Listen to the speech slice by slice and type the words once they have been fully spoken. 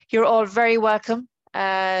You're all very welcome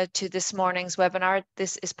to this morning's webinar.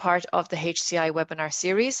 This is part of the HCI webinar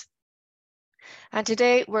series. And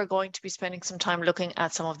today we're going to be spending some time looking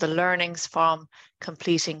at some of the learnings from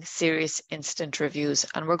completing serious incident reviews.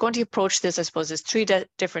 And we're going to approach this, I suppose, there's three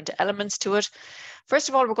different elements to it. First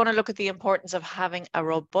of all, we're going to look at the importance of having a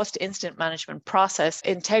robust incident management process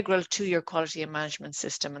integral to your quality and management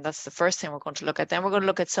system. And that's the first thing we're going to look at. Then we're going to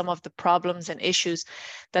look at some of the problems and issues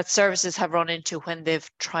that services have run into when they've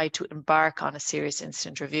tried to embark on a serious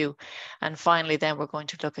incident review. And finally, then we're going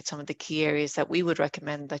to look at some of the key areas that we would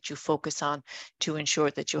recommend that you focus on to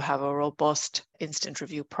ensure that you have a robust incident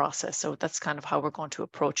review process. So that's kind of how we're going to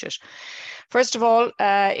approach it. First of all,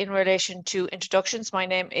 in relation to introductions, my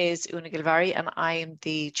name is Oonagh Gilvarry and I am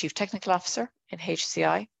the Chief Technical Officer in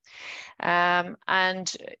HCI.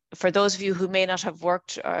 And for those of you who may not have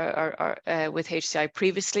worked with HCI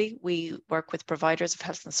previously, we work with providers of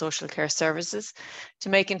health and social care services to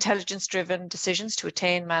make intelligence-driven decisions to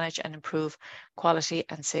attain, manage and improve quality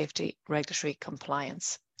and safety regulatory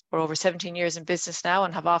compliance. We're over 17 years in business now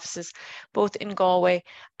and have offices both in Galway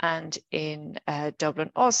and in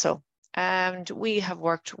Dublin also. And we have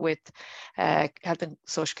worked with health and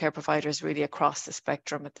social care providers really across the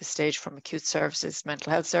spectrum at this stage, from acute services,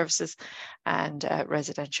 mental health services, and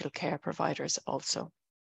residential care providers also.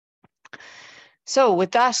 So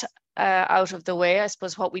with that out of the way, I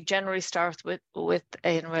suppose what we generally start with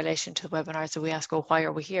in relation to webinars, so we ask, well, why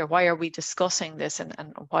are we here? Why are we discussing this, and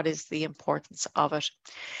what is the importance of it?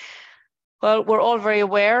 Well, we're all very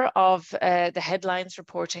aware of the headlines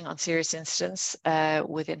reporting on serious incidents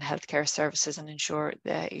within healthcare services, and ensure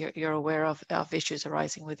that you're aware of issues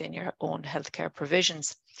arising within your own healthcare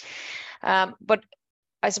provisions. But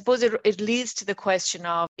I suppose it leads to the question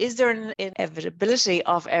of, is there an inevitability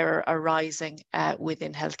of error arising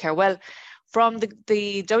within healthcare? Well, from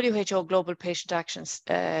the WHO Global Patient Actions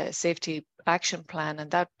Safety Action Plan, and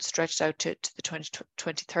that stretched out to the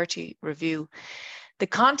 2030 review, the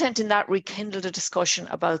content in that rekindled a discussion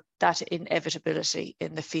about that inevitability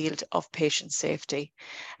in the field of patient safety,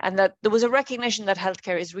 and that there was a recognition that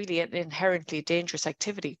healthcare is really an inherently dangerous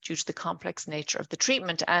activity due to the complex nature of the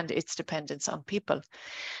treatment and its dependence on people.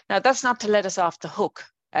 Now, that's not to let us off the hook,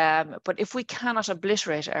 but if we cannot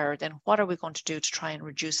obliterate error, then what are we going to do to try and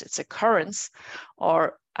reduce its occurrence,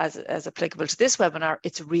 or as applicable to this webinar,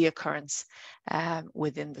 its reoccurrence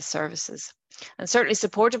within the services? And certainly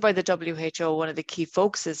supported by the WHO, one of the key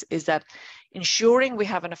focuses is that ensuring we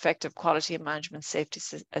have an effective quality and management safety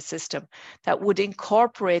system that would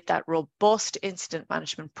incorporate that robust incident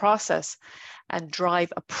management process and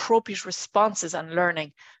drive appropriate responses and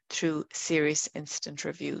learning through serious incident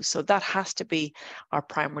reviews. So that has to be our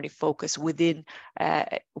primary focus within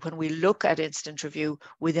when we look at incident review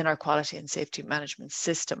within our quality and safety management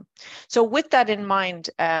system. So with that in mind,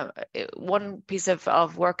 one piece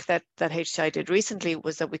of work that HCI did recently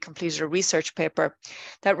was that we completed a research paper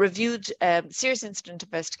that reviewed serious incident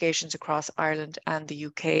investigations across Ireland and the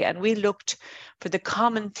UK, and we looked for the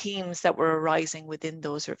common themes that were arising within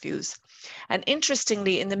those reviews. And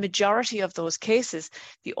interestingly, in the majority of those cases,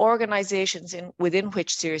 the organisations within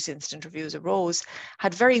which serious incident reviews arose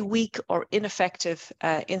had very weak or ineffective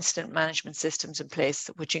incident management systems in place,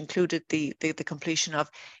 which included the completion of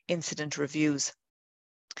incident reviews.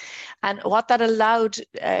 And what that allowed,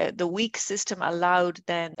 the weak system allowed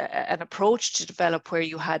then an approach to develop where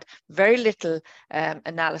you had very little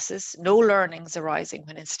analysis, no learnings arising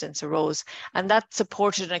when incidents arose, and that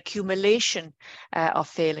supported an accumulation of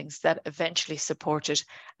failings that eventually supported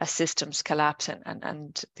a systems collapse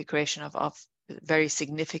and the creation of very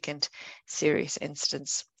significant serious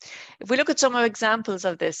incidents. If we look at some examples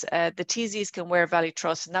of this, the TZs Can Wear Valley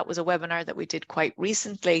Trust, and that was a webinar that we did quite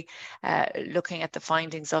recently, looking at the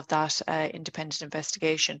findings of that independent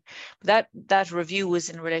investigation. That review was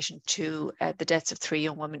in relation to the deaths of 3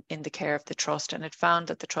 young women in the care of the trust, and it found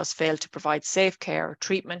that the trust failed to provide safe care or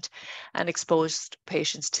treatment and exposed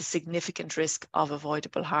patients to significant risk of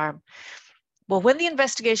avoidable harm. Well, when the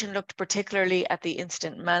investigation looked particularly at the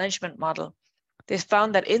incident management model, they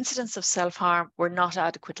found that incidents of self-harm were not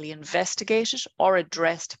adequately investigated or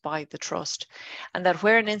addressed by the trust, and that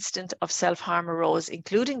where an incident of self-harm arose,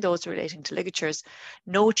 including those relating to ligatures,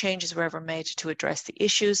 no changes were ever made to address the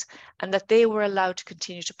issues, and that they were allowed to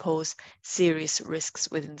continue to pose serious risks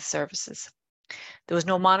within the services. There was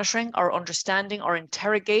no monitoring or understanding or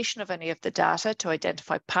interrogation of any of the data to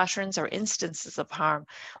identify patterns or instances of harm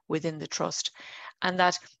within the trust. And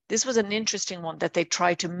that this was an interesting one, that they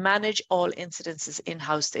tried to manage all incidences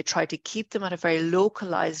in-house. They tried to keep them at a very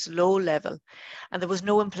localized, low level. And there was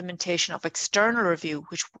no implementation of external review,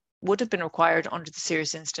 which would have been required under the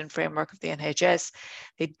serious incident framework of the NHS.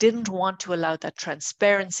 They didn't want to allow that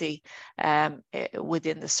transparency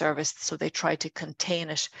within the service, so they tried to contain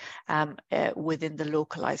it within the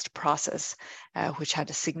localised process, which had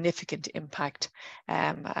a significant impact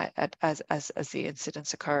as the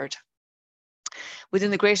incidents occurred.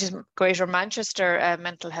 Within the Greater Manchester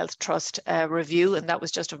Mental Health Trust review, and that was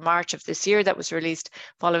just of March of this year, that was released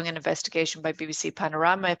following an investigation by BBC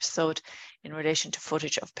Panorama episode in relation to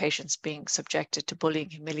footage of patients being subjected to bullying,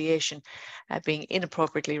 humiliation, being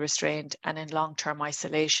inappropriately restrained and in long-term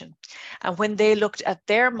isolation. And when they looked at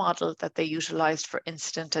their model that they utilised for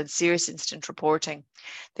incident and serious incident reporting,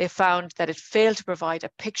 they found that it failed to provide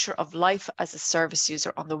a picture of life as a service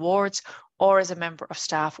user on the wards or as a member of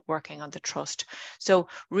staff working on the trust. So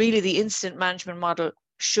really the incident management model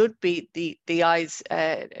should be the eyes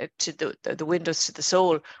to the windows to the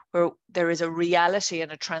soul, where there is a reality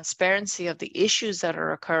and a transparency of the issues that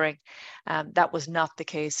are occurring. That was not the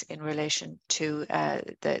case in relation to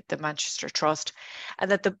the Manchester Trust, and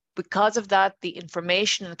that because of that, the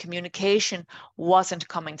information and communication wasn't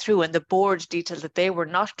coming through, and the board detailed that they were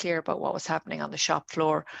not clear about what was happening on the shop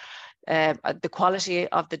floor. The quality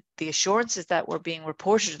of the assurances that were being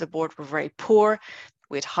reported to the board were very poor.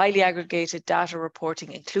 We had highly aggregated data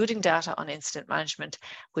reporting, including data on incident management,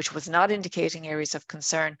 which was not indicating areas of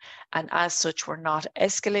concern, and as such were not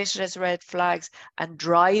escalated as red flags and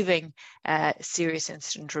driving serious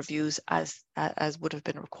incident reviews as would have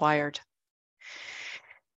been required.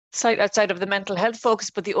 Slight outside of the mental health focus,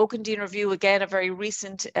 but the Oakendene review, again, a very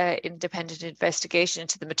recent independent investigation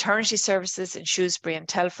into the maternity services in Shrewsbury and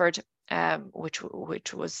Telford,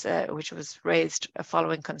 which was raised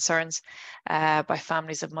following concerns by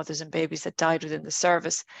families of mothers and babies that died within the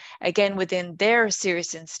service. Again, within their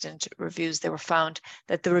serious incident reviews, they were found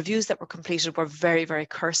that the reviews that were completed were very, very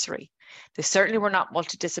cursory. They certainly were not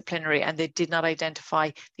multidisciplinary, and they did not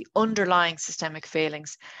identify the underlying systemic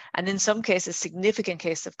failings. And in some cases, significant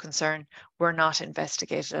cases of concern were not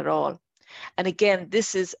investigated at all. And again,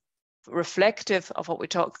 this is reflective of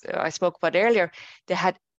what I spoke about earlier. They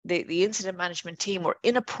had the incident management team were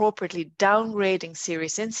inappropriately downgrading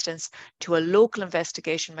serious incidents to a local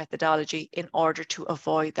investigation methodology in order to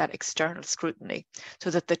avoid that external scrutiny, so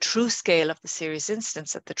that the true scale of the serious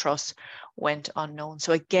incidents at the trust went unknown.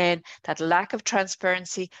 So again, that lack of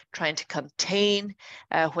transparency, trying to contain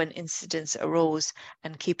when incidents arose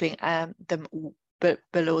and keeping them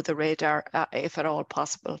below the radar if at all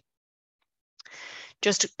possible.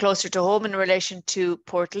 Just closer to home in relation to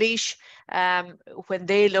Portlaoise, when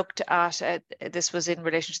they looked at, this was in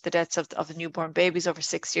relation to the deaths of the newborn babies over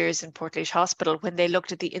 6 years in Portlaoise Hospital, when they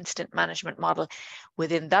looked at the incident management model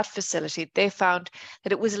within that facility, they found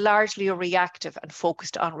that it was largely reactive and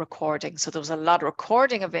focused on recording. So there was a lot of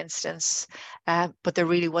recording of incidents, but there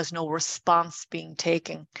really was no response being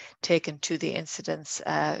taken to the incidents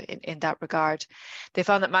in that regard. They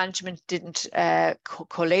found that management didn't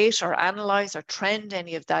collate or analyse or trend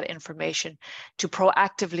any of that information to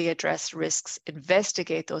proactively address risks,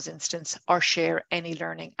 investigate those incidents, or share any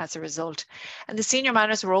learning as a result. And the senior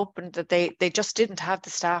managers were open that they just didn't have the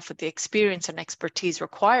staff with the experience and expertise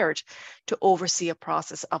required to oversee a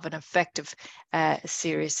process of an effective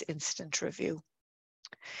serious incident review.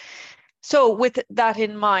 So with that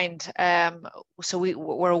in mind, so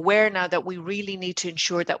we're aware now that we really need to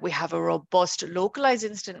ensure that we have a robust localized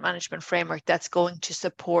incident management framework that's going to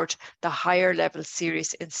support the higher level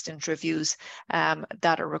serious incident reviews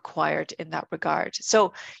that are required in that regard.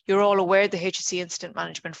 So you're all aware the HSE Incident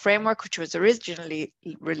Management Framework, which was originally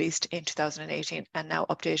released in 2018 and now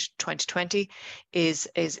updated 2020, is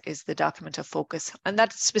the document of focus. And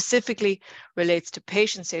that specifically relates to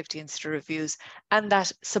patient safety incident reviews, and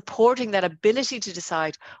that supporting that ability to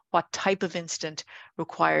decide what type of incident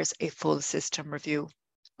requires a full system review.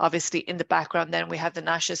 Obviously, in the background then we have the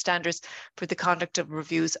national standards for the conduct of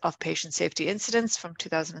reviews of patient safety incidents from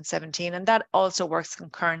 2017, and that also works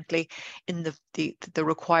concurrently in the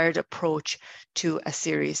required approach to a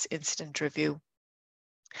serious incident review.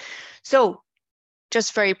 So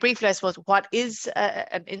just very briefly, I suppose, what is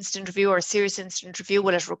an incident review or a serious incident review?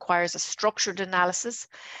 Well, it requires a structured analysis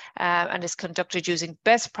and is conducted using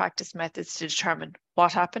best practice methods to determine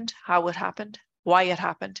what happened, how it happened, why it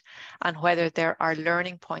happened, and whether there are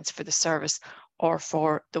learning points for the service or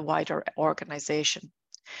for the wider organisation.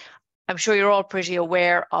 I'm sure you're all pretty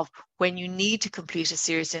aware of when you need to complete a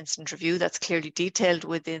serious incident review. That's clearly detailed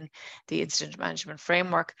within the incident management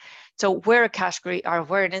framework. So where a category or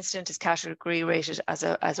where an incident is category rated as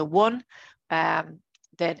a 1,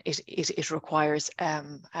 then it requires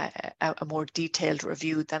a more detailed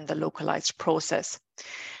review than the localized process.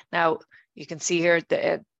 Now, you can see here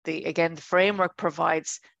again, the framework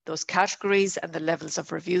provides those categories and the levels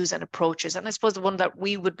of reviews and approaches. And I suppose the one that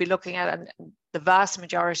we would be looking at, and the vast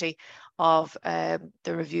majority of the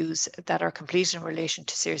reviews that are completed in relation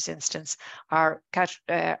to serious incidents are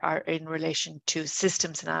in relation to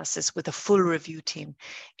systems analysis with a full review team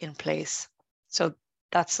in place. So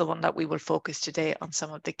that's the one that we will focus today on,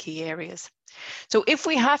 some of the key areas. So if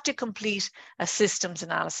we have to complete a systems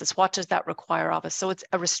analysis, what does that require of us? So it's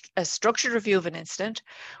a structured review of an incident,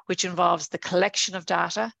 which involves the collection of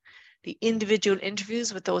data, the individual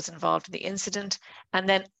interviews with those involved in the incident, and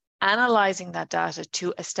then analysing that data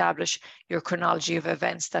to establish your chronology of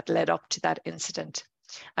events that led up to that incident.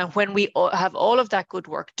 And when we have all of that good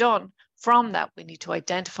work done, from that, we need to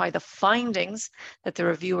identify the findings that the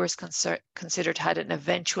reviewers considered had an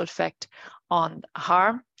eventual effect on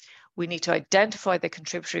harm. We need to identify the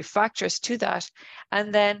contributory factors to that,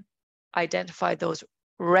 and then identify those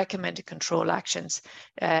recommended control actions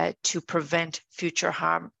to prevent future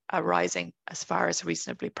harm arising as far as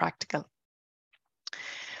reasonably practical.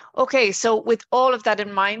 Okay, so with all of that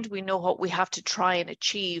in mind, we know what we have to try and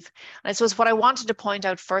achieve. And I suppose what I wanted to point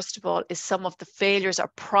out, first of all, is some of the failures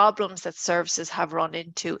or problems that services have run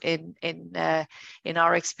into in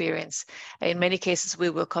our experience. In many cases, we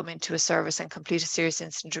will come into a service and complete a serious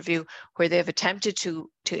incident review where they've attempted to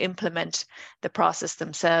implement the process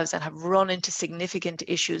themselves and have run into significant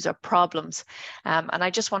issues or problems. And I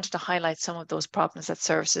just wanted to highlight some of those problems that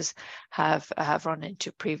services have run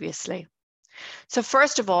into previously. So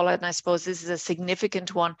first of all, and I suppose this is a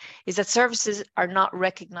significant one, is that services are not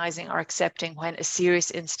recognising or accepting when a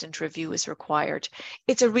serious incident review is required.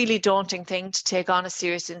 It's a really daunting thing to take on a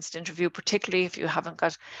serious incident review, particularly if you haven't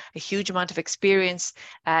got a huge amount of experience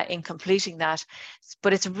in completing that.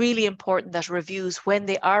 But it's really important that reviews, when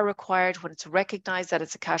they are required, when it's recognised that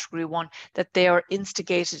it's a category 1, that they are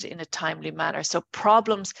instigated in a timely manner. So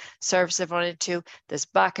problems services have run into, there's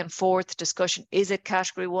back and forth discussion. Is it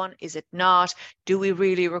category 1? Is it not? Do we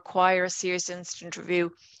really require a serious incident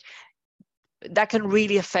review? That can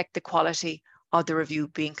really affect the quality of the review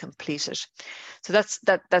being completed. So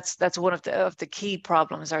that's one of the key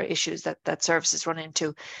problems or issues that services run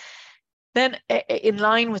into. Then in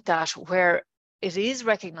line with that, where it is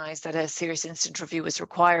recognised that a serious incident review is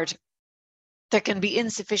required, there can be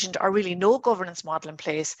insufficient or really no governance model in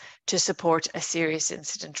place to support a serious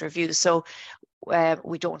incident review. So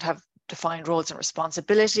we don't have defined roles and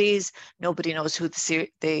responsibilities. Nobody knows who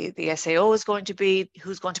the SAO is going to be,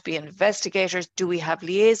 who's going to be investigators. Do we have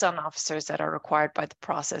liaison officers that are required by the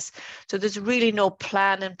process? So there's really no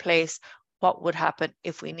plan in place what would happen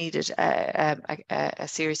if we needed a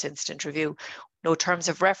serious incident review. No terms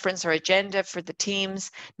of reference or agenda for the teams,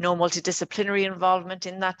 no multidisciplinary involvement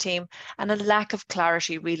in that team, and a lack of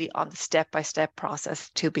clarity really on the step-by-step process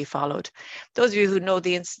to be followed. Those of you who know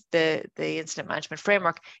the incident management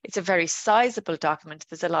framework, it's a very sizable document.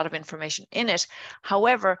 There's a lot of information in it.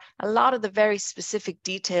 However, a lot of the very specific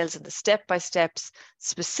details and the step-by-step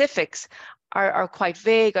specifics are quite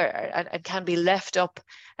vague and can be left up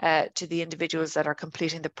to the individuals that are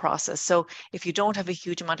completing the process. So if you don't have a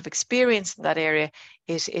huge amount of experience in that area,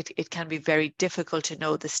 it can be very difficult to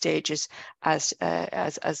know the stages as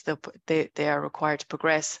they are required to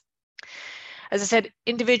progress. As I said,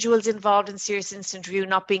 individuals involved in serious incident review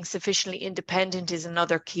not being sufficiently independent is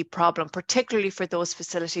another key problem, particularly for those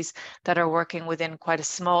facilities that are working within quite a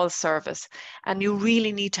small service. And you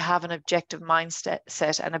really need to have an objective mindset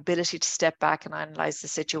and ability to step back and analyse the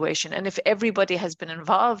situation. And if everybody has been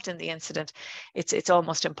involved in the incident, it's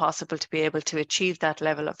almost impossible to be able to achieve that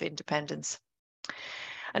level of independence.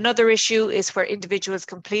 Another issue is where individuals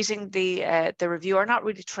completing the review are not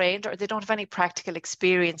really trained, or they don't have any practical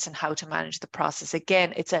experience in how to manage the process.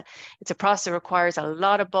 Again, it's a process that requires a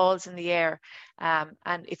lot of balls in the air.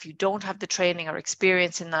 And if you don't have the training or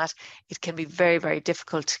experience in that, it can be very, very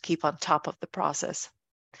difficult to keep on top of the process.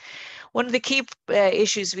 One of the key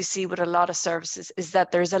issues we see with a lot of services is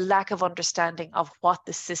that there's a lack of understanding of what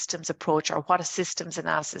the systems approach or what a systems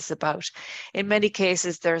analysis is about. In many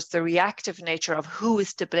cases, there's the reactive nature of who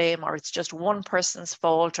is to blame, or it's just one person's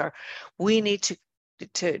fault, or we need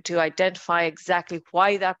to identify exactly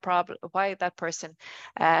why that person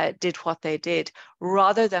did what they did,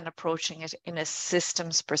 rather than approaching it in a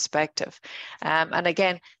systems perspective. And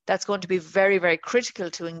again, that's going to be very, very critical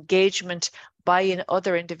to engagement by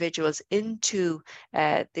other individuals into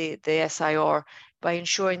the SIR, by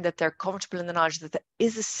ensuring that they're comfortable in the knowledge that there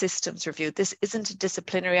is a systems review. This isn't a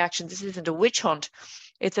disciplinary action. This isn't a witch hunt.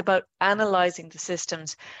 It's about analysing the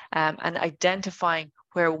systems and identifying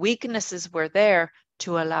where weaknesses were there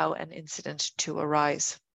to allow an incident to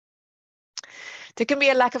arise. There can be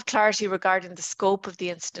a lack of clarity regarding the scope of the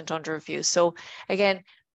incident under review. So again,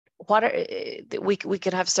 we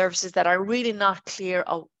can have services that are really not clear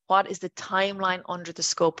of what is the timeline under the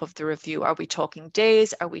scope of the review. Are we talking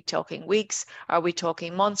days? Are we talking weeks? Are we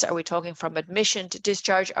talking months? Are we talking from admission to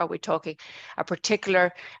discharge? Are we talking a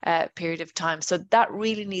particular period of time? So that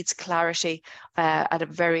really needs clarity at a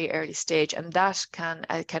very early stage, and that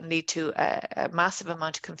can lead to a massive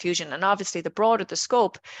amount of confusion. And obviously, the broader the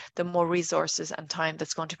scope, the more resources and time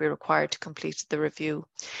that's going to be required to complete the review.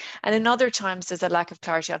 And in other times, there's a lack of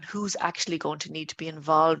clarity on who's actually going to need to be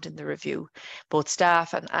involved in the review, both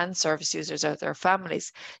staff and service users or their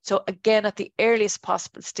families. So again, at the earliest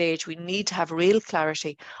possible stage, we need to have real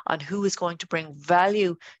clarity on who is going to bring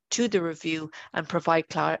value to the review and provide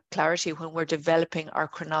clarity when we're developing our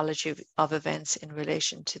chronology of events in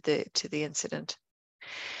relation to the incident.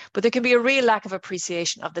 But there can be a real lack of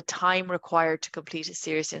appreciation of the time required to complete a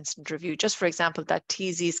serious incident review. Just for example, that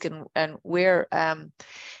Tees and Weir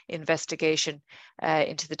investigation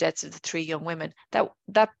into the deaths of the 3 young women,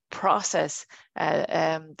 that process,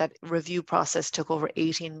 that review process took over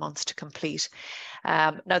 18 months to complete.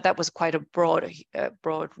 Now that was quite a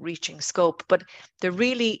broad reaching scope, but there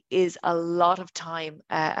really is a lot of time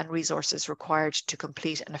and resources required to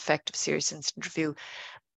complete an effective serious incident review.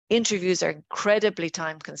 Interviews are incredibly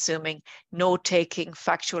time consuming, note taking,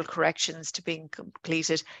 factual corrections to being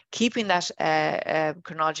completed, keeping that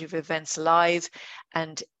chronology of events live,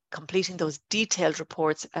 and completing those detailed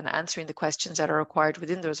reports and answering the questions that are required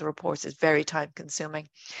within those reports is very time consuming.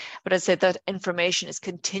 But I'd say that information is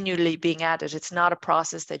continually being added. It's not a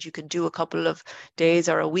process that you can do a couple of days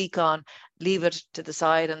or a week on, leave it to the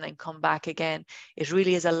side and then come back again. It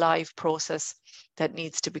really is a live process that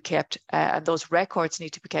needs to be kept, and those records need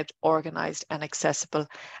to be kept organized and accessible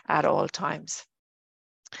at all times.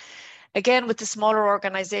 Again, with the smaller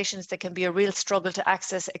organizations, there can be a real struggle to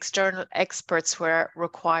access external experts where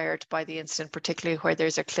required by the incident, particularly where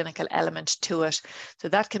there's a clinical element to it. So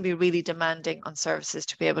that can be really demanding on services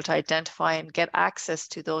to be able to identify and get access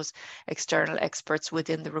to those external experts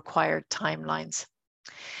within the required timelines.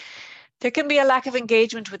 There can be a lack of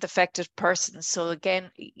engagement with affected persons. So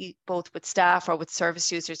again, both with staff or with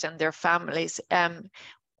service users and their families.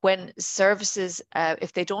 When services,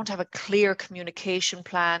 if they don't have a clear communication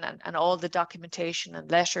plan and all the documentation and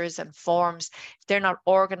letters and forms, if they're not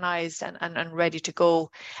organized and ready to go,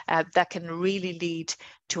 that can really lead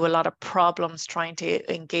to a lot of problems trying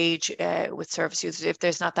to engage with service users if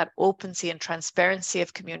there's not that openness and transparency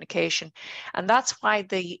of communication. And that's why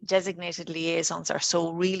the designated liaisons are so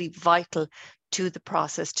really vital to the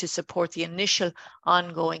process to support the initial,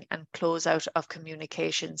 ongoing and closeout of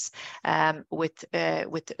communications with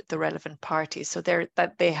the relevant parties. So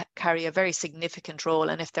they carry a very significant role,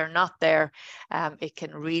 and if they're not there, it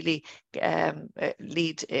can really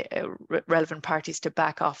lead relevant parties to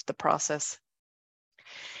back off the process.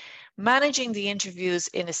 Managing the interviews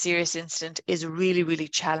in a serious incident is really, really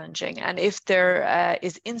challenging. And if there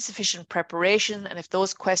is insufficient preparation and if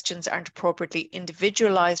those questions aren't appropriately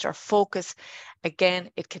individualized or focused, again,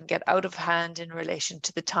 it can get out of hand in relation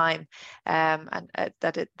to the time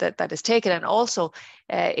that is taken. And also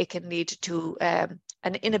it can lead to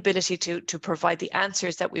an inability to provide the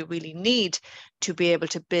answers that we really need to be able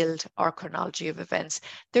to build our chronology of events.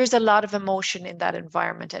 There's a lot of emotion in that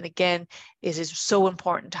environment. And again, it is so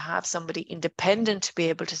important to have somebody independent to be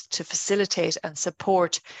able to facilitate and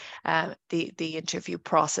support the interview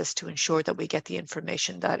process to ensure that we get the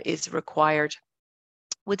information that is required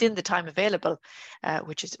within the time available,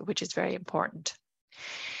 which is very important.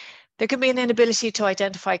 There can be an inability to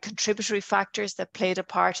identify contributory factors that played a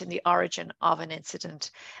part in the origin of an incident.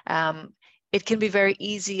 It can be very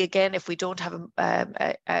easy, again, if we don't have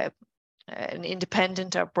an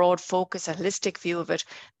independent or broad focus, a holistic view of it,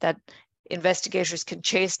 that investigators can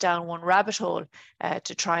chase down one rabbit hole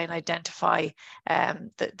to try and identify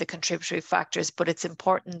the contributory factors. But it's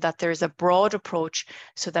important that there's a broad approach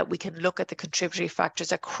so that we can look at the contributory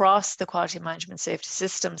factors across the quality management safety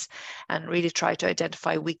systems and really try to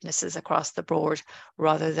identify weaknesses across the board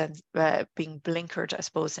rather than being blinkered, I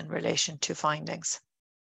suppose, in relation to findings.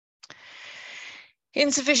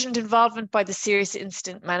 Insufficient involvement by the serious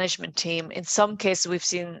incident management team. In some cases, we've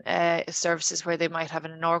seen services where they might have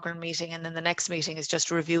an inaugural meeting and then the next meeting is just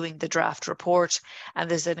reviewing the draft report. And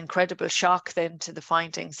there's an incredible shock then to the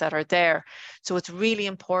findings that are there. So it's really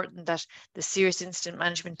important that the serious incident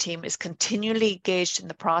management team is continually engaged in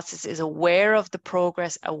the process, is aware of the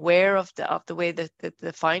progress, aware of the way that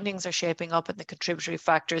the findings are shaping up and the contributory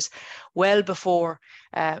factors well before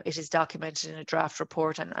it is documented in a draft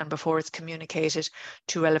report and before it's communicated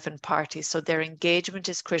to relevant parties. So their engagement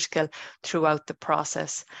is critical throughout the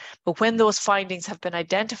process. But when those findings have been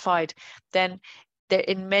identified, then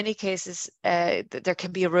in many cases, there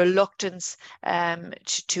can be a reluctance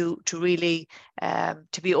to really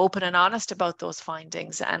to be open and honest about those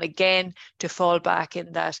findings, and again to fall back in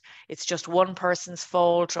that it's just one person's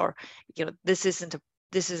fault, or this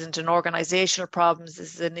isn't an organizational problem, this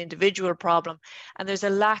is an individual problem. And there's a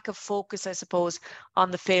lack of focus, I suppose, on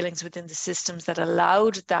the failings within the systems that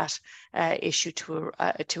allowed that issue to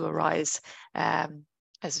arise.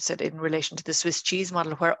 As I said, in relation to the Swiss cheese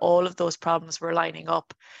model, where all of those problems were lining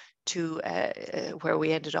up to where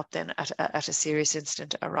we ended up then at a serious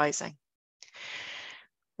incident arising.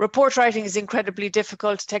 Report writing is incredibly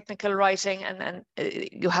difficult, technical writing, and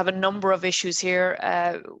you have a number of issues here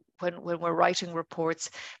when we're writing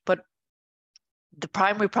reports. But the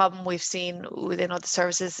primary problem we've seen within other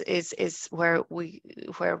services is where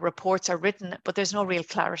reports are written, but there's no real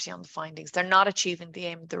clarity on the findings. They're not achieving the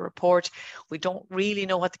aim of the report. We don't really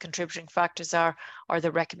know what the contributing factors are or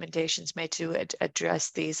the recommendations made to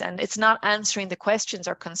address these. And it's not answering the questions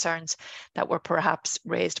or concerns that were perhaps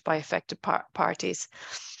raised by affected parties.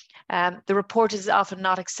 The report is often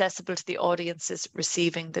not accessible to the audiences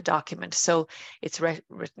receiving the document. So it's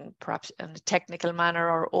written perhaps in a technical manner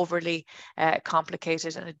or overly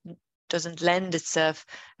complicated, and it doesn't lend itself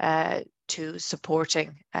to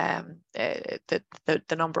supporting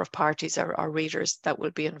the number of parties or readers that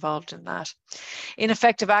will be involved in that.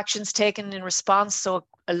 Ineffective actions taken in response. So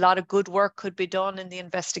a lot of good work could be done in the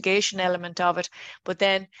investigation element of it, but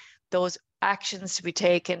then those actions to be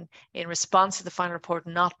taken in response to the final report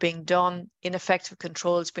not being done, ineffective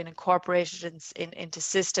controls being incorporated into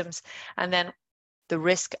systems, and then the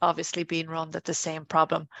risk obviously being run that the same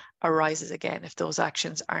problem arises again if those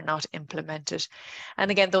actions are not implemented. And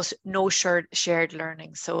again, those no shared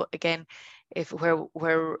learning. So again, if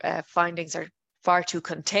where findings are far too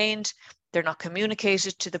contained, they're not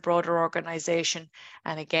communicated to the broader organization,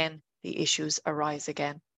 and again, the issues arise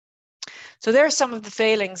again. So there are some of the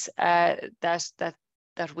failings that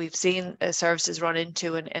we've seen services run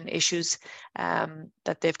into and issues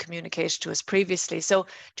that they've communicated to us previously. So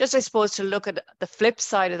just, I suppose, to look at the flip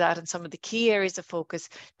side of that and some of the key areas of focus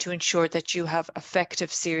to ensure that you have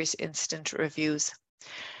effective serious incident reviews.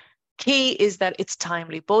 Key is that it's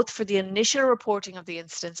timely, both for the initial reporting of the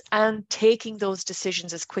incidents and taking those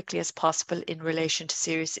decisions as quickly as possible in relation to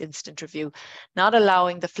serious incident review, not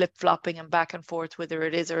allowing the flip-flopping and back and forth, whether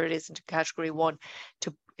it is or it isn't category 1,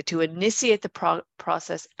 to initiate the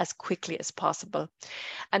process as quickly as possible.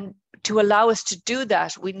 And to allow us to do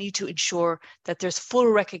that, we need to ensure that there's full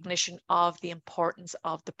recognition of the importance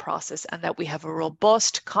of the process and that we have a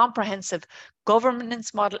robust, comprehensive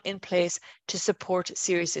governance model in place to support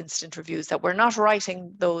serious incident reviews, that we're not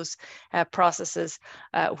writing those processes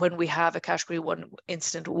when we have a category 1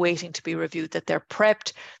 incident waiting to be reviewed, that they're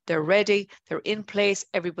prepped, they're ready, they're in place,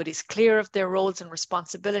 everybody's clear of their roles and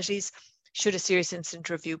responsibilities should a serious incident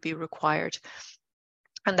review be required,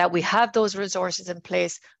 and that we have those resources in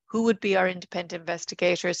place. Who would be our independent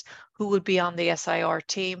investigators, who would be on the SIR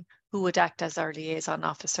team, who would act as our liaison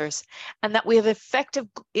officers, and that we have effective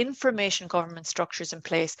information governance structures in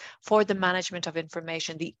place for the management of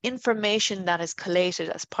information. The information that is collated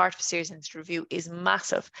as part of a serious incident review is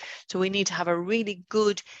massive. So we need to have a really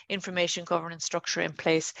good information governance structure in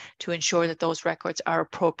place to ensure that those records are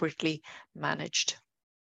appropriately managed.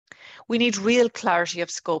 We need real clarity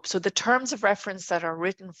of scope. So the terms of reference that are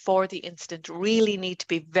written for the incident really need to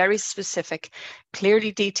be very specific,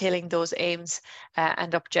 clearly detailing those aims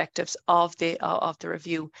and objectives of the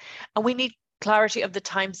review. And we need clarity of the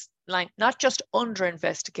timeline, not just under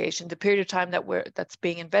investigation, the period of time that's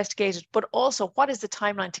being investigated, but also what is the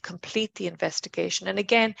timeline to complete the investigation. And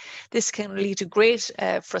again, this can lead to great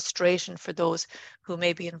frustration for those who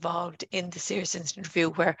may be involved in the serious incident review,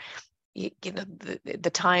 where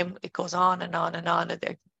the time, it goes on and on and on,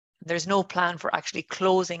 and there's no plan for actually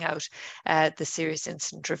closing out the serious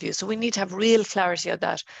incident review. So we need to have real clarity of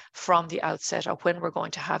that from the outset of when we're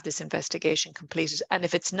going to have this investigation completed. And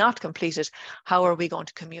if it's not completed, how are we going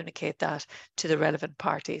to communicate that to the relevant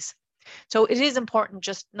parties? So it is important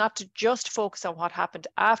not to focus on what happened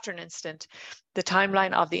after an incident. The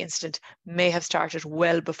timeline of the incident may have started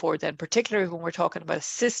well before then, particularly when we're talking about a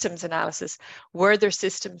systems analysis. Were there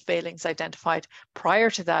system failings identified prior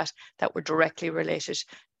to that were directly related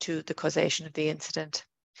to the causation of the incident?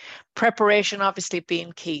 Preparation obviously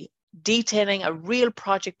being key. Detailing a real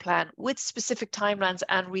project plan with specific timelines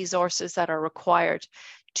and resources that are required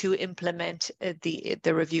to implement the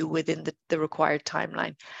review within the required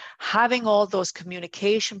timeline. Having all those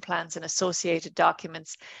communication plans and associated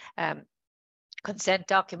documents consent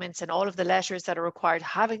documents and all of the letters that are required,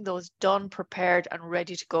 having those done, prepared and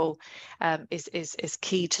ready to go is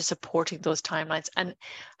key to supporting those timelines. And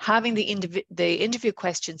having the interview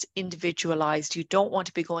questions individualized. You don't want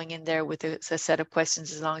to be going in there with a set of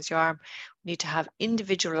questions as long as your arm. You need to have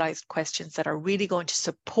individualized questions that are really going to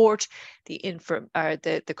support the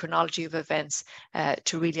chronology of events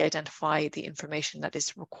to really identify the information that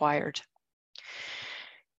is required.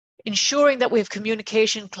 Ensuring that we have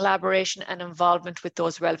communication, collaboration and involvement with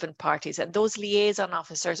those relevant parties, and those liaison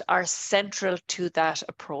officers are central to that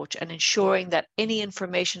approach, and ensuring that any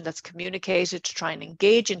information that's communicated to try and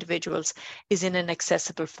engage individuals is in an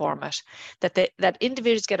accessible format, that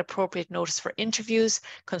individuals get appropriate notice for interviews,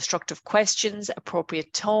 constructive questions,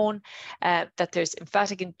 appropriate tone, that there's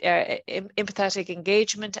empathetic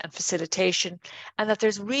engagement and facilitation, and that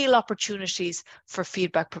there's real opportunities for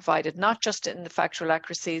feedback provided, not just in the factual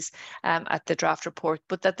accuracies at the draft report,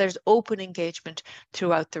 but that there's open engagement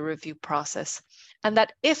throughout the review process. And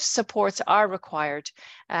that if supports are required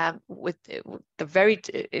with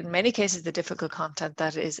in many cases, the difficult content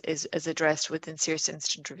that is addressed within serious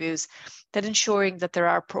incident reviews, that ensuring that there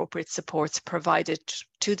are appropriate supports provided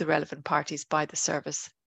to the relevant parties by the service.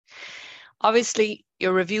 Obviously,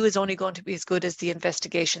 your review is only going to be as good as the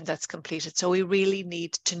investigation that's completed. So we really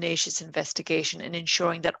need tenacious investigation in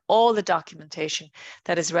ensuring that all the documentation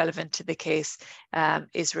that is relevant to the case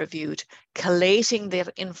is reviewed, collating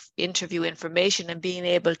the interview information and being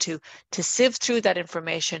able to sieve through that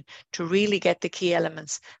information to really get the key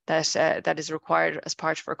elements that is required as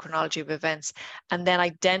part of our chronology of events, and then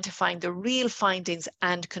identifying the real findings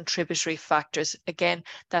and contributory factors. Again,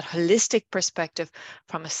 that holistic perspective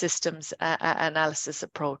from a systems analysis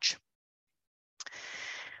approach.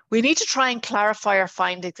 We need to try and clarify our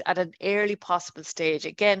findings at an early possible stage.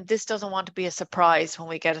 Again, this doesn't want to be a surprise when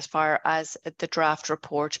we get as far as the draft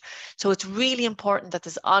report. So it's really important that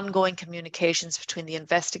there's ongoing communications between the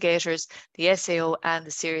investigators, the SAO and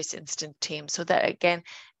the serious incident team, so that, again,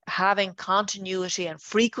 having continuity and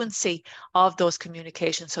frequency of those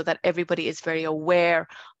communications so that everybody is very aware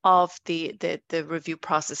of the review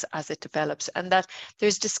process as it develops, and that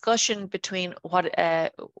there's discussion between what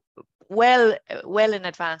well in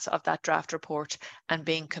advance of that draft report and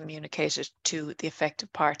being communicated to the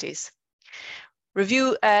affected parties.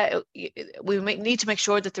 Review, we need to make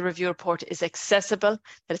sure that the review report is accessible,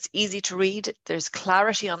 that it's easy to read, there's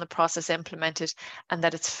clarity on the process implemented, and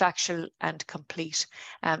that it's factual and complete.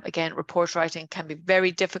 Again, report writing can be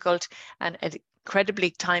very difficult and incredibly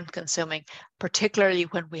time consuming, particularly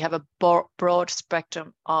when we have a broad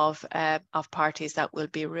spectrum of parties that will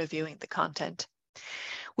be reviewing the content.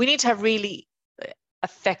 We need to have really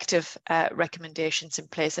effective recommendations in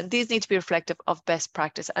place, and these need to be reflective of best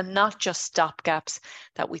practice and not just stopgaps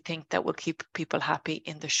that we think that will keep people happy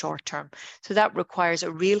in the short term. So that requires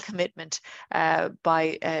a real commitment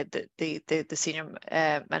by the senior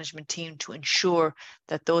management team to ensure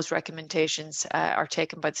that those recommendations are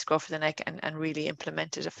taken by the scruff of the neck and really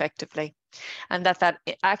implemented effectively, and that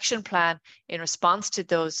action plan in response to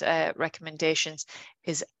those recommendations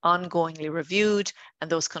is ongoingly reviewed, and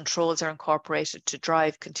those controls are incorporated to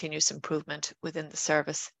drive continuous improvement within the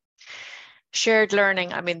service. Shared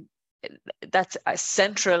learning, I mean, that's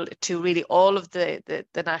central to really all of the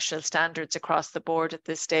national standards across the board at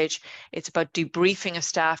this stage. It's about debriefing of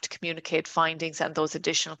staff to communicate findings and those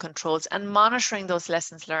additional controls, and monitoring those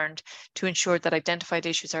lessons learned to ensure that identified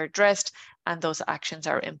issues are addressed and those actions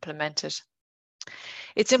are implemented.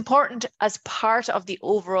 It's important as part of the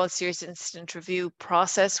overall serious incident review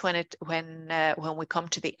process when we come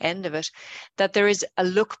to the end of it, that there is a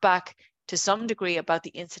look back to some degree about the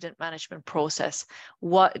incident management process.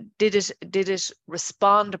 What did it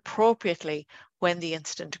respond appropriately when the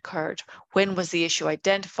incident occurred? When was the issue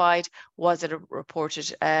identified? Was it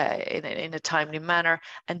reported in a timely manner?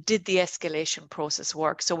 And did the escalation process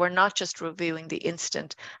work? So we're not just reviewing the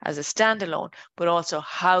incident as a standalone, but also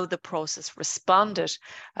how the process responded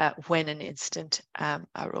when an incident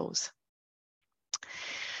arose.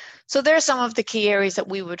 So there are some of the key areas that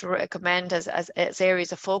we would recommend as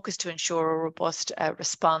areas of focus to ensure a robust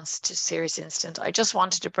response to serious incident. I just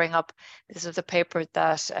wanted to bring up, this is a paper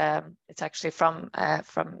that it's actually from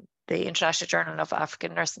the International Journal of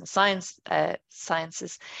African Nursing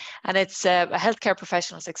Sciences, and it's a healthcare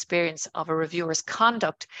professional's experience of a reviewer's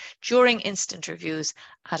conduct during incident reviews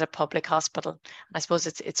at a public hospital. And I suppose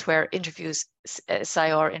it's where interviews,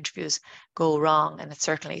 SIR interviews, go wrong, and it's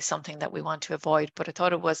certainly something that we want to avoid. But I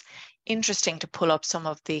thought it was interesting to pull up some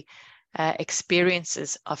of the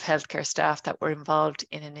experiences of healthcare staff that were involved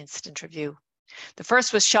in an incident review. The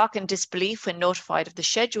first was shock and disbelief when notified of the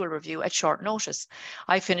schedule review at short notice.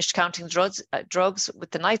 I finished counting drugs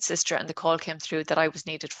with the night sister and the call came through that I was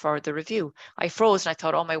needed for the review. I froze and I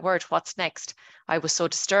thought, oh my word, what's next? I was so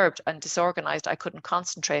disturbed and disorganized, I couldn't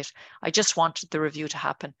concentrate. I just wanted the review to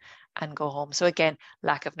happen and go home. So again,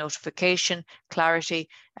 lack of notification, clarity,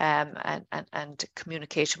 and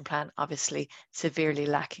communication plan, obviously severely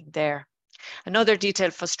lacking there. Another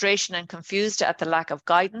detailed frustration and confused at the lack of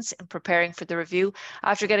guidance in preparing for the review.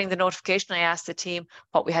 After getting the notification, I asked the team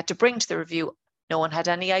what we had to bring to the review. No one had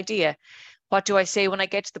any idea. What do I say when I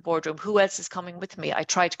get to the boardroom? Who else is coming with me? I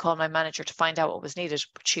tried to call my manager to find out what was needed,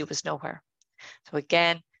 but she was nowhere. So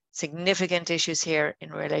again, significant issues here in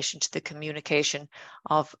relation to the communication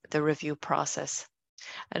of the review process.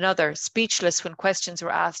 Another, speechless when questions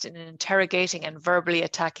were asked in an interrogating and verbally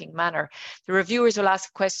attacking manner. The reviewers will ask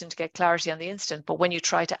a question to get clarity on the incident, but when you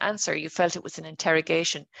try to answer, you felt it was an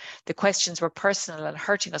interrogation. The questions were personal and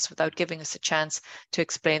hurting us without giving us a chance to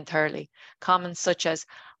explain thoroughly. Comments such as,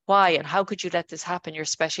 why and how could you let this happen? You're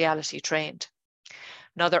speciality trained.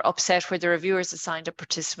 Another upset where the reviewers assigned a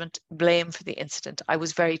participant blame for the incident. I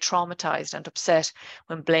was very traumatized and upset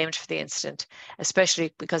when blamed for the incident,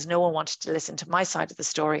 especially because no one wanted to listen to my side of the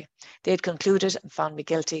story. They had concluded and found me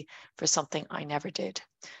guilty for something I never did.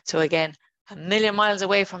 So again, a million miles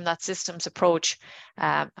away from that systems approach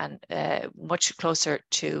and much closer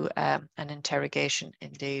to an interrogation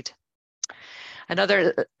indeed.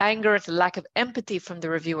 Another, anger at the lack of empathy from the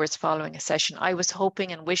reviewers following a session. I was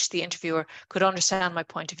hoping and wished the interviewer could understand my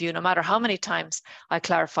point of view. No matter how many times I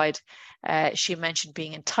clarified, she mentioned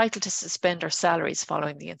being entitled to suspend our salaries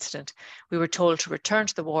following the incident. We were told to return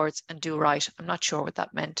to the wards and do right. I'm not sure what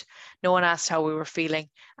that meant. No one asked how we were feeling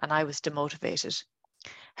and I was demotivated.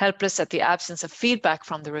 Helpless at the absence of feedback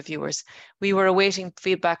from the reviewers. We were awaiting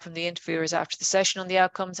feedback from the interviewers after the session on the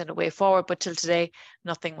outcomes and a way forward, but till today,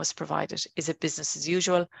 nothing was provided. Is it business as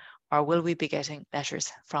usual, or will we be getting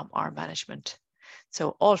letters from our management?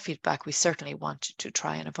 So all feedback we certainly want to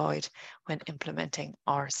try and avoid when implementing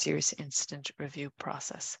our serious incident review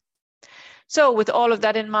process. So with all of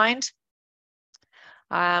that in mind,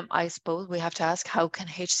 I suppose we have to ask, how can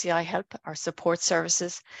HCI help our support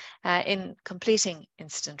services in completing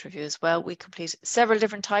incident reviews? Well, we complete several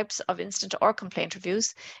different types of incident or complaint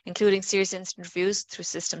reviews, including serious incident reviews through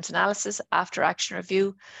systems analysis, after action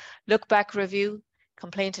review, look back review,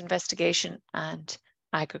 complaint investigation, and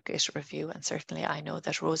aggregate review. And certainly I know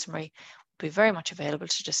that Rosemary will be very much available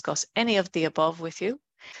to discuss any of the above with you.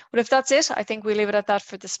 Well, if that's it, I think we'll leave it at that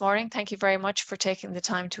for this morning. Thank you very much for taking the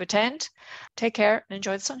time to attend. Take care and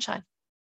enjoy the sunshine.